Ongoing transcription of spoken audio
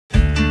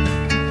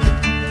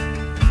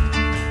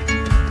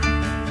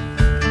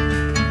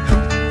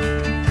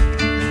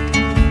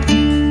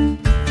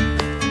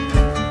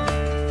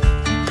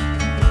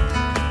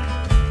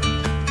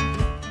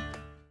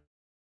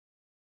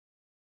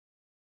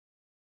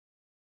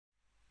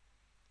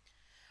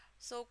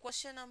So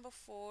question number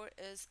 4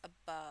 is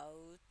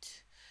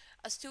about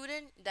a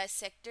student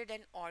dissected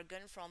an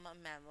organ from a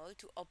mammal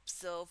to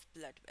observe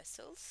blood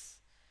vessels.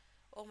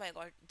 Oh my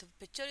god, the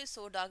picture is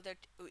so dark that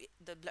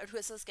the blood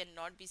vessels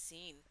cannot be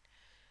seen.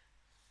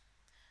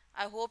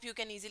 I hope you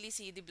can easily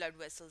see the blood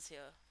vessels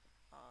here.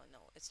 No,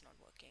 it's not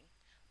working.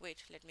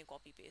 Wait, let me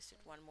copy paste it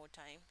one more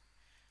time.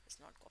 It's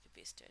not copy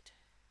pasted.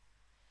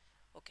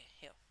 Okay,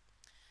 here.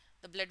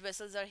 The blood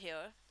vessels are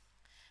here.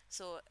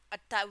 So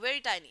very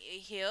tiny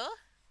here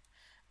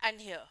and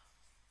here.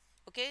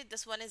 Okay,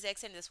 this one is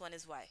X and this one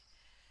is Y.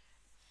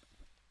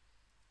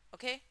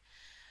 Okay,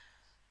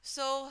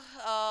 so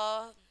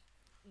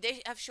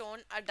they have shown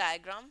a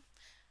diagram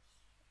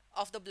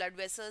of the blood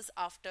vessels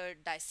after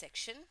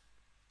dissection.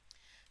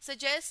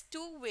 Suggests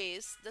two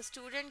ways the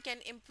student can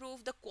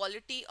improve the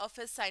quality of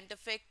his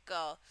scientific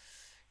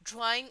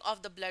drawing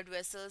of the blood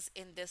vessels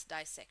in this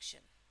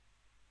dissection.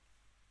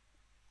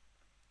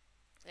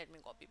 Let me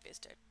copy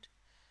paste it.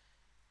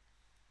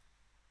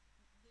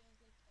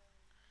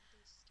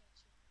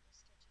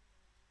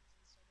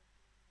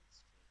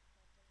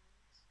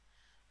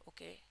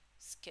 Okay,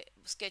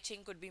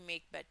 sketching could be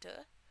made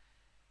better.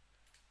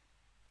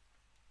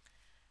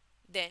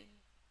 Then,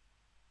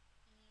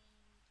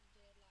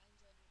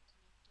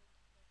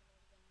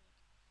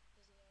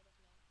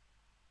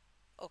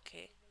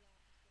 okay,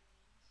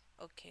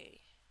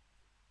 okay.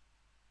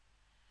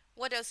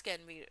 What else can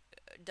be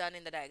done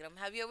in the diagram?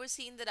 Have you ever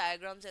seen the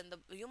diagrams in the,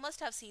 you must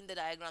have seen the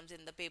diagrams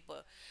in the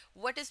paper.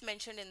 What is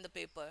mentioned in the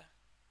paper?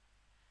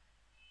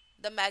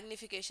 The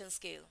magnification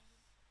scale.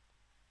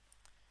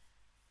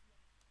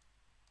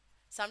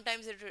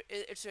 Sometimes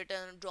it's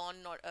written drawn,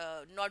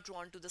 not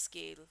drawn to the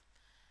scale.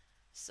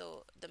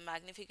 So the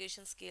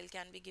magnification scale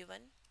can be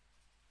given.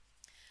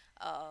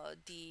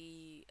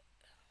 The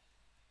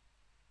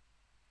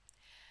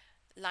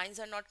lines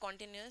are not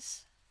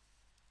continuous.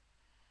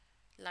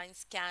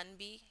 Lines can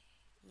be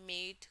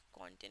made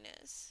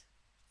continuous.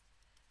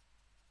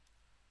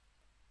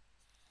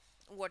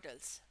 What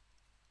else?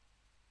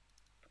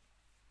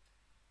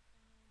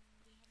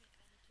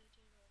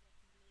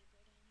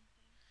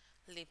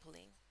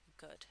 Labeling.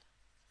 Good.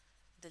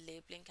 The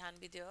labeling can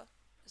be there.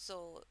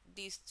 So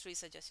these three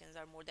suggestions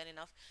are more than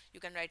enough.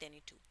 You can write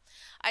any two.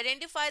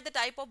 Identify the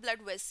type of blood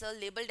vessel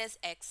labeled as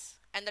X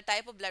and the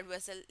type of blood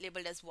vessel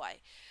labeled as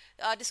Y.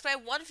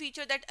 Describe one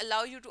feature that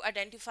allow you to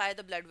identify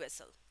the blood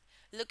vessel.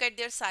 Look at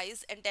their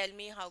size and tell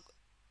me how.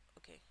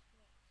 Okay.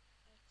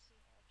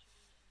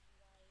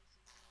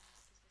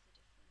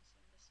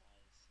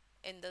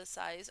 In the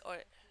size or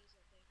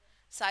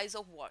size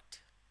of what?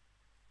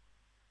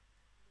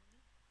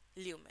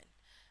 Lumen.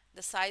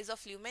 The size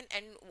of lumen,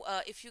 and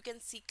if you can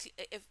see,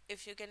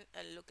 if you can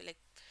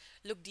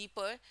look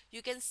deeper,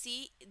 you can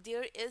see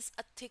there is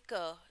a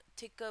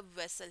thicker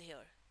vessel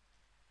here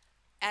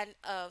and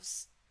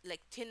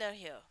like thinner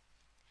here,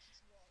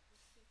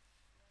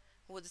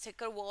 with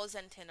thicker walls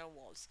and thinner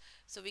walls.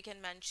 So we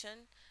can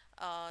mention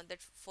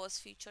that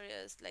first feature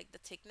is like the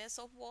thickness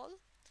of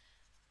wall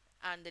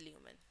and the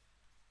lumen.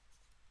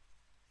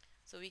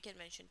 So we can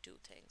mention two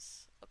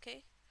things.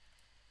 Okay,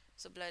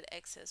 so blood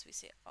excess we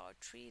say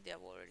artery, they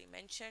have already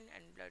mentioned,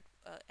 and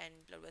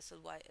blood vessel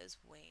Y is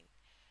vein.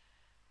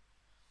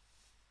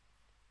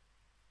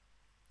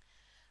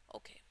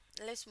 Okay,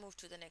 let's move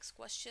to the next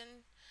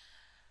question.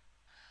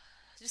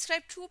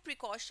 Describe two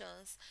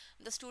precautions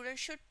the student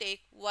should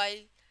take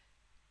while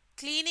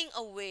cleaning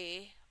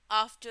away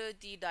after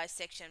the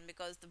dissection,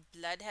 because the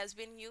blood has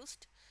been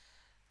used.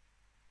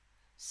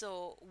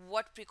 So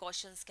what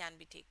precautions can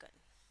be taken,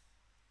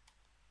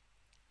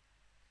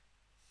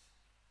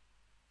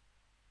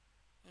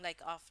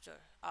 like after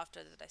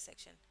the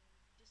dissection?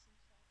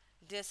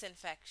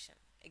 Disinfection,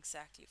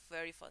 exactly,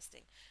 very first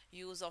thing.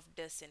 Use of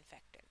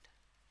disinfectant.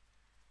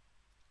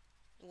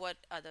 What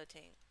other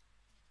thing?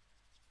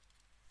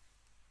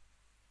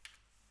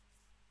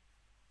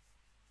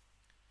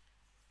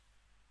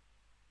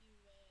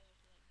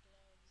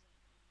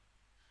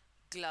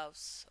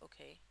 Gloves.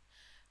 Okay,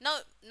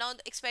 now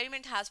the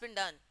experiment has been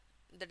done,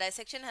 the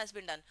dissection has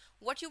been done.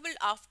 What you will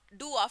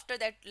do after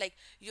that, like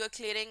you're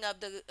clearing up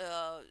the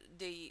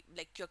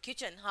like your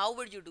kitchen, how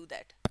will you do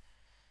that?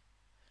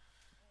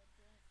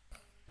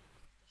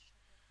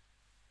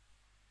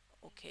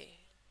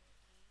 Okay,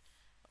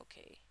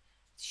 okay.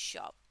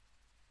 Sharp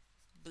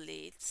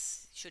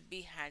blades should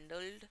be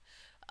handled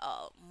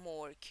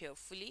more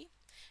carefully.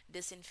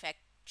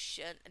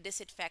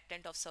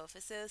 Disinfectant of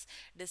surfaces,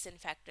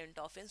 disinfectant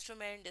of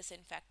instrument,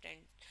 disinfect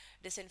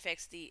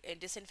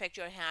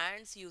your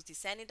hands, use the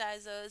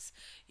sanitizers,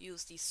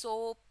 use the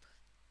soap,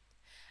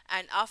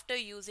 and after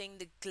using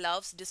the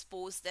gloves,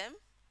 dispose them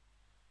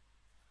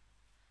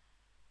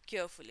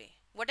carefully.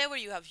 Whatever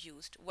you have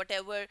used,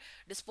 whatever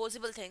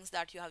disposable things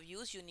that you have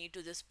used, you need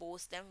to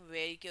dispose them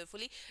very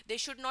carefully. They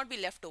should not be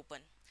left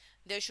open.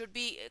 They should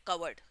be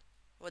covered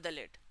with a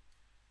lid.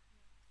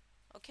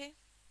 Okay.